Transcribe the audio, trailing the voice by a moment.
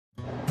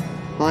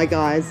Hi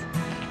guys,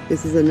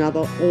 this is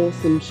another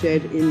awesome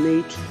shed in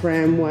the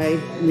Tramway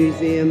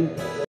Museum.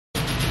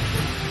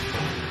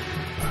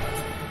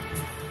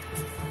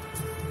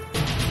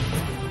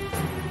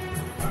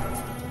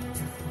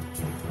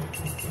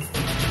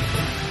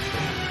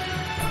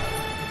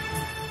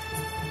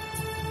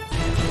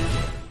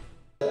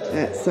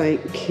 At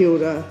St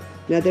Kilda.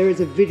 Now there is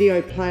a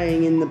video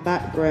playing in the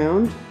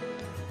background.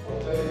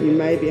 You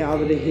may be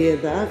able to hear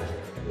that,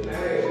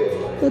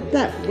 but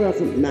that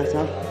doesn't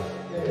matter.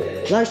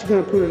 I'm actually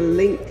going to put a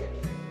link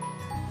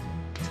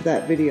to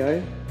that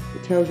video.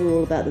 It tells you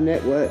all about the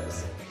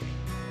networks.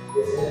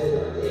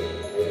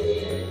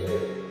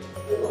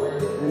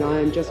 And I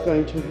am just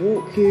going to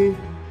walk you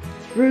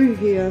through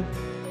here,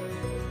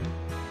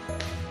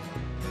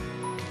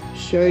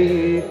 show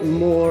you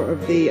more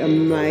of the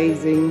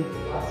amazing.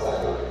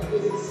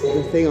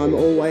 The thing I'm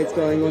always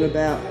going on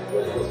about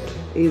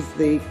is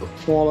the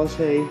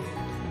quality.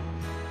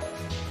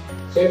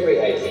 February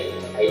 18,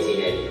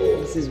 1884.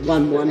 This is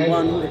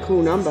 111, a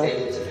cool number.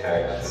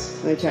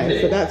 Okay,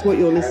 so that's what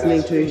you're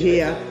listening to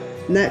here.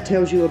 And that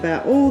tells you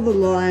about all the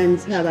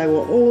lines, how they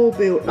were all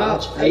built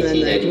up, and then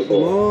they took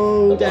them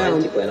all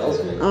down.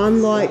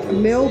 Unlike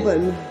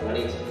Melbourne,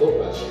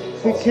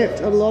 who kept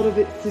a lot of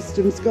its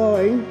systems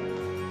going,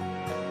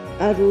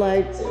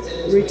 Adelaide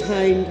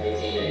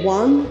retained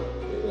one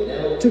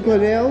to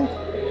Glenelg,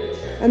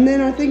 and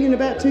then I think in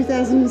about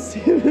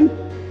 2007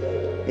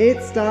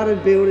 it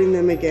started building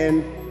them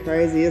again.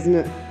 Crazy, isn't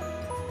it?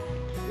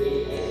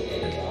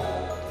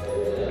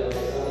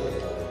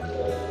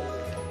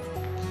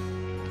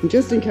 And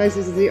just in case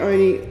this is the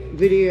only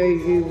video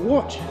you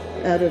watch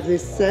out of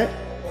this set,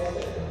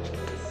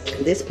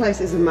 this place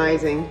is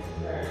amazing.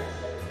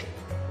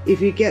 If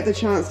you get the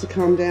chance to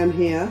come down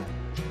here,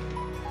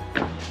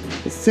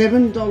 it's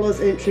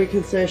 $7 entry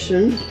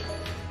concession,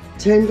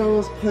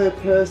 $10 per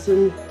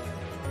person,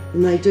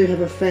 and they do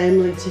have a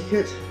family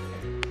ticket.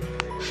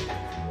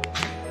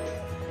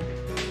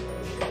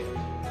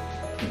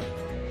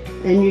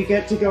 And you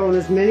get to go on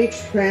as many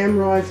tram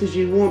rides as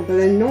you want, but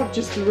they're not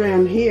just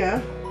around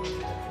here.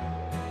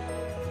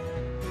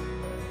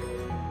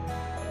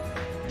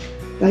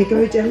 They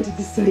go down to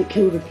the St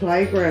Kilda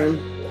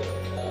playground.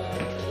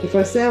 If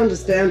I sound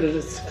astounded,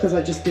 it's because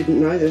I just didn't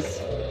know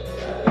this.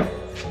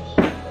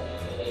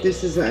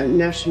 This is a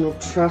National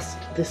Trust,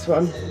 this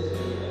one.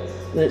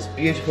 And it's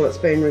beautiful, it's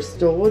been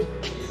restored.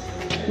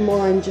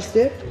 Mind your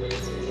step,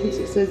 as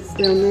it says it's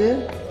down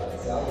there.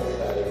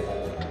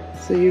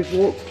 So you've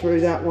walked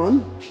through that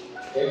one.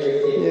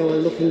 Now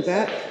we're looking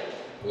back.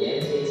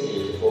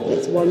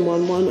 That's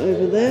 111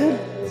 over there.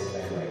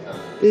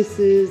 This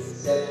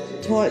is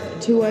type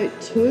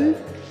 282.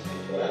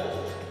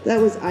 That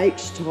was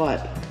H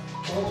type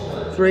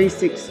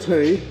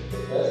 362.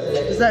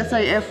 Does that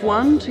say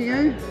F1 to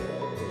you?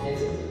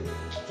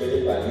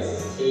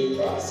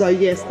 So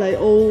yes, they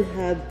all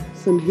have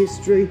some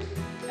history.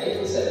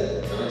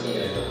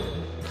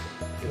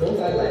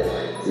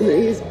 And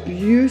it is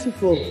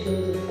beautiful.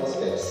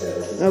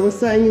 I was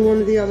saying in one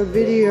of the other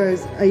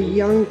videos, a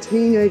young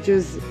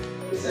teenager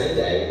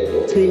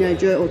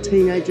or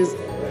teenagers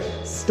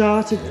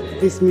started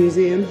this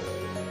museum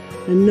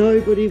and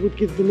nobody would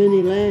give them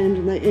any land,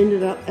 and they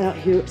ended up out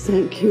here at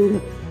St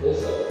Kilda.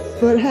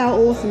 But how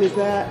awesome is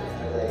that?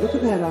 Look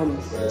at that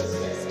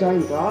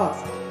stained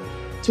glass.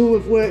 To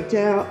have worked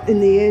out in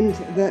the end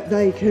that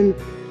they can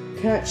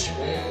catch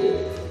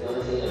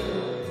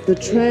the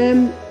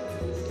tram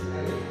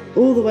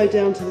all the way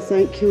down to the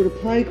St Kilda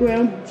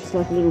playground, just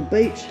like a little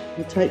beach.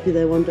 I'll take you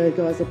there one day,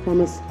 guys, I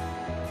promise.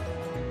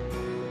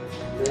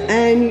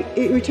 And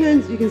it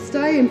returns, you can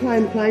stay and play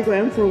in the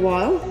playground for a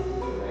while,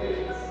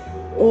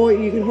 or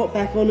you can hop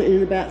back on it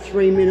in about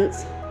 3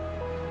 minutes.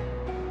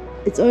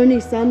 It's only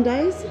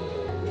Sundays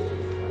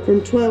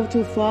from 12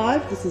 till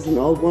 5. This is an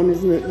old one,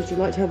 isn't it? Would you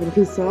like to have a look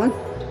inside?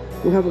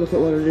 We'll have a look at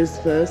what it is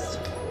first.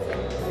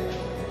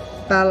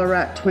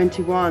 Ballarat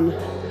 21.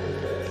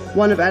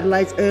 One of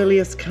Adelaide's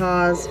earliest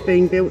cars,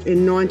 being built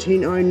in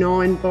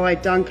 1909 by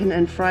Duncan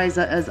and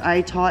Fraser as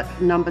A-type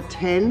number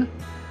 10.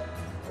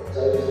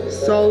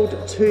 Sold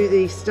to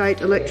the State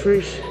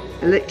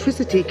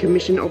Electricity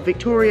Commission of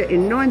Victoria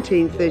in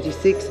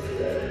 1936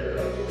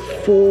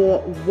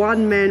 for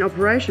one-man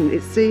operation.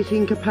 Its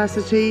seating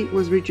capacity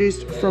was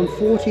reduced from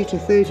 40 to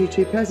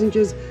 32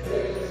 passengers,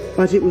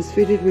 but it was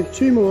fitted with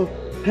two more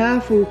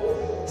powerful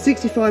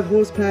 65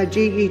 horsepower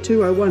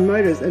GE201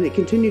 motors, and it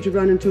continued to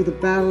run until the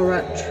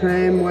Ballarat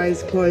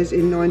Tramways closed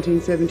in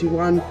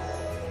 1971.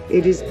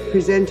 It is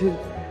presented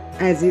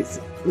as its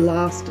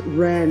last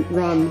run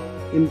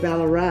in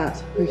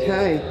Ballarat.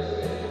 Okay.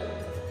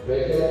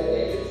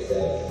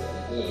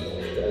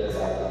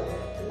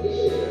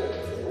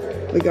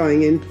 We're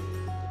going in.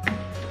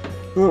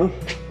 Oh,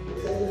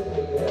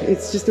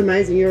 it's just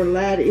amazing. You're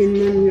allowed in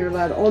them, you're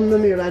allowed on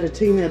them, you're allowed to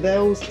ting their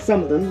bells.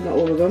 Some of them, not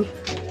all of them.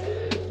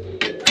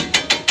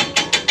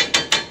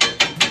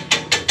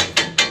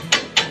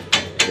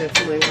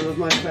 Definitely one of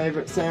my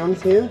favourite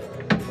sounds here.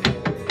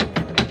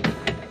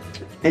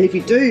 And if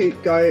you do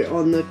go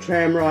on the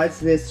tram rides,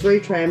 there's 3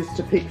 trams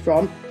to pick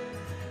from.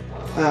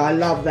 I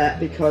love that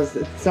because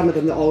some of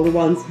them are the older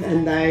ones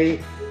and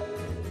they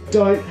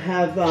don't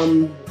have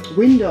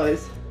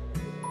windows.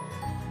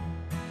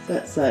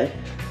 That's a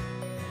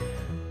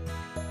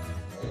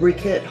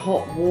briquette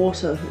hot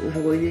water. I don't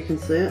know where you can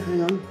see it,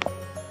 hang on.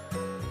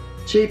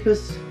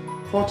 Cheapest,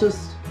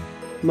 hottest,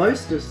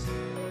 mostest.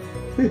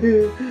 Leave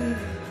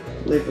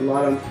the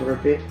light on for a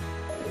bit.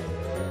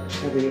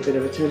 Having a bit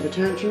of a temper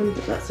tantrum,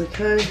 but that's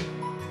okay.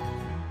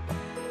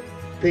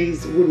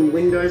 These wooden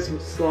windows will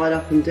slide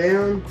up and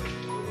down.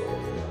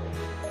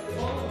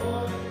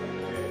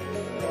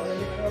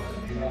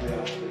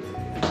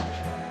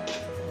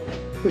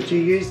 Put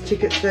your used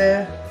tickets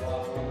there.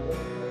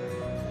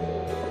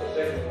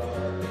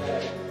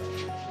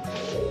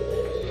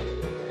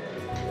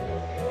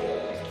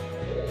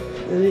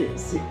 And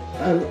it's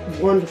a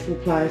wonderful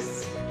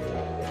place.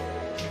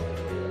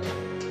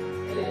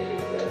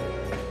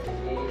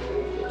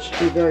 Should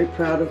be very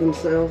proud of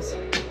themselves.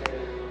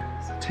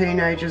 It's the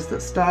teenagers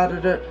that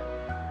started it.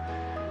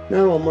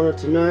 No one wanted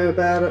to know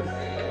about it.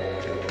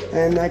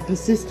 And they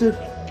persisted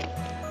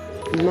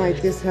and made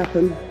this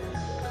happen.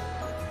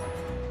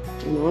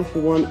 And I, for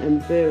one,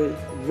 am very,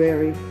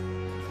 very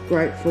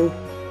grateful.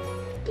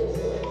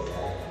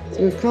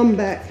 So we've come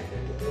back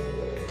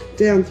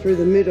down through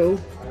the middle,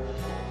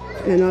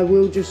 and I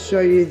will just show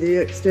you the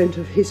extent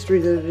of history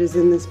that it is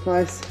in this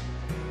place.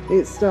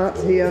 It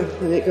starts here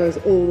and it goes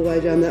all the way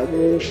down that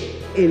wall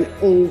in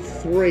all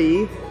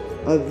 3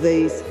 of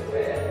these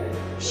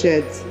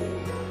sheds.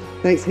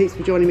 Thanks heaps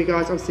for joining me,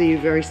 guys. I'll see you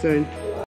very soon.